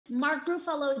Mark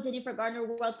Ruffalo, Jennifer Garner,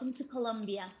 welcome to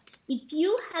Colombia. If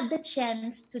you had the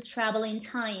chance to travel in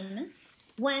time,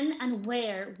 when and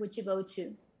where would you go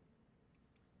to?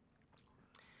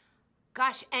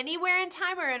 Gosh, anywhere in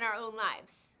time or in our own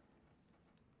lives?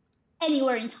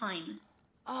 Anywhere in time.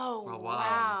 Oh,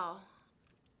 wow.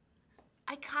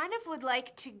 I kind of would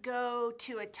like to go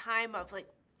to a time of like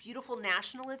beautiful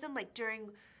nationalism, like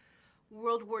during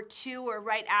World War II or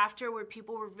right after, where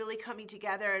people were really coming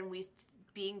together and we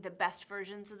being the best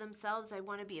versions of themselves. I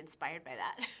want to be inspired by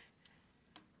that.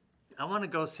 I want to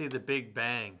go see the Big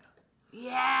Bang.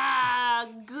 Yeah,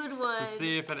 good one. To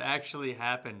see if it actually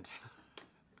happened.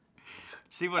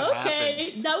 See what happened.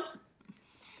 Okay,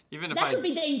 that could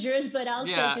be dangerous, but I'll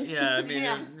take it. Yeah, I mean,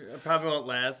 it probably won't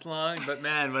last long, but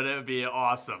man, would it be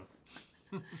awesome.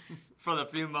 For the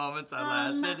few moments I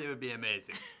lasted, it would be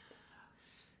amazing.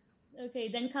 Okay,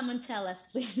 then come and tell us,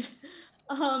 please.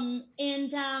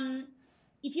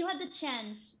 If you had the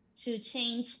chance to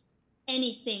change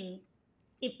anything,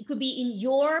 it could be in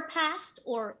your past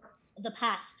or the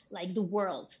past, like the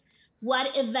world,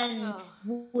 what event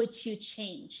would you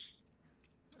change?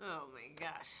 Oh my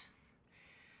gosh.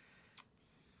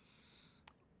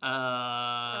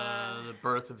 The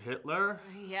birth of Hitler?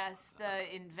 Yes,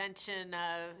 the invention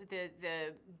of the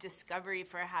discovery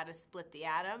for how to split the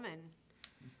atom, and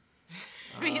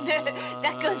I mean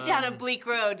that goes down a bleak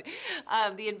road.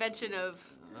 The invention of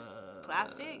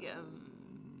plastic.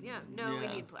 We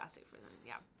need plastic for that.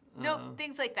 Yeah, no,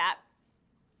 things like that.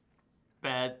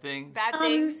 Bad things. Bad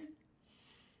things.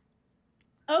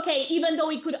 Okay, even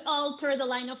though it could alter the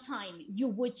line of time, you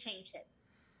would change it.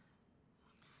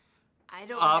 I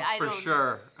don't. For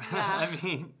sure. Yeah. I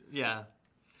mean, yeah.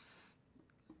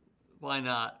 Why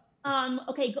not?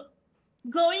 Okay,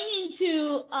 going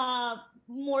into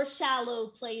more shallow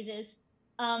places.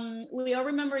 We all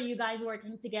remember you guys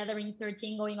working together in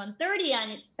 13 going on 30,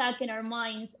 and it's stuck in our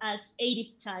minds as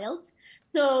 80s childs.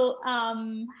 So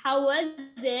how was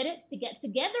it to get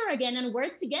together again and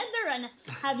work together, and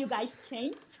have you guys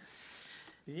changed?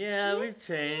 Yeah, we've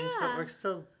changed, but we're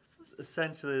still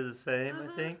essentially the same, I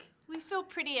think. We feel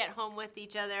pretty at home with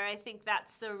each other. I think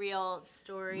that's the real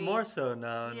story. More so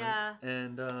now. Yeah.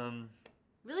 And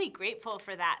really grateful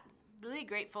for that. Really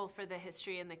grateful for the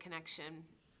history and the connection.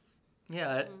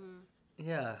 Yeah.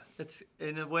 Yeah. It's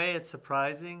in a way it's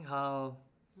surprising how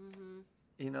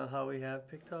how we have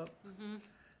picked up.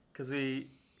 Because we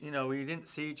didn't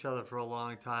see each other for a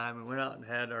long time, and went out and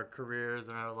had our careers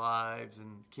and our lives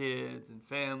and kids and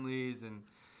families, and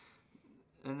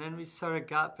then we sort of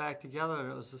got back together,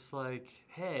 and it was just like,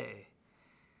 hey,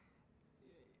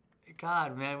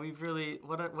 God, man, we've really,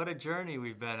 what a journey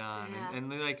we've been on. Yeah. And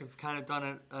we have kind of done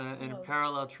it in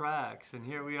parallel tracks, and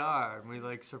here we are, and we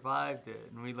survived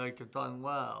it, and we have done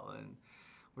well, and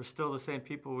we're still the same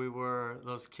people we were,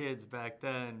 those kids back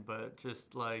then, but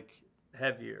just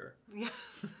heavier. Yeah.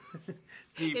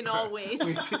 Deeper. In all ways.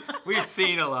 We've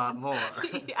seen a lot more.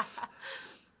 Yeah.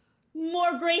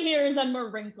 More gray hairs and more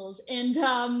wrinkles. And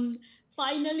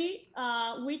finally,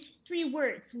 which 3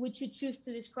 words would you choose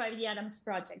to describe the Adams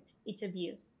Project, each of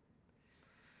you?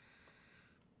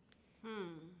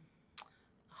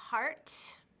 Heart,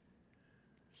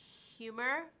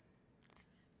 humor,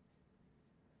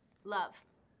 love.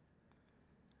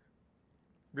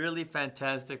 Really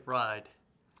fantastic ride.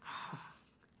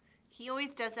 He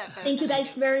always does that better. Thank you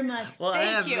guys very much. Well,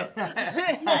 Thank you. I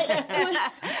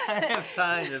have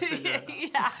time to figure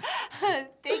it out. Yeah.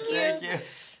 Thank you. Thank you.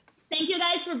 Thank you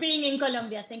guys for being in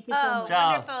Colombia. Thank you so much.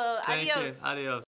 Ciao. Wonderful. Thank Adios. you. Adios.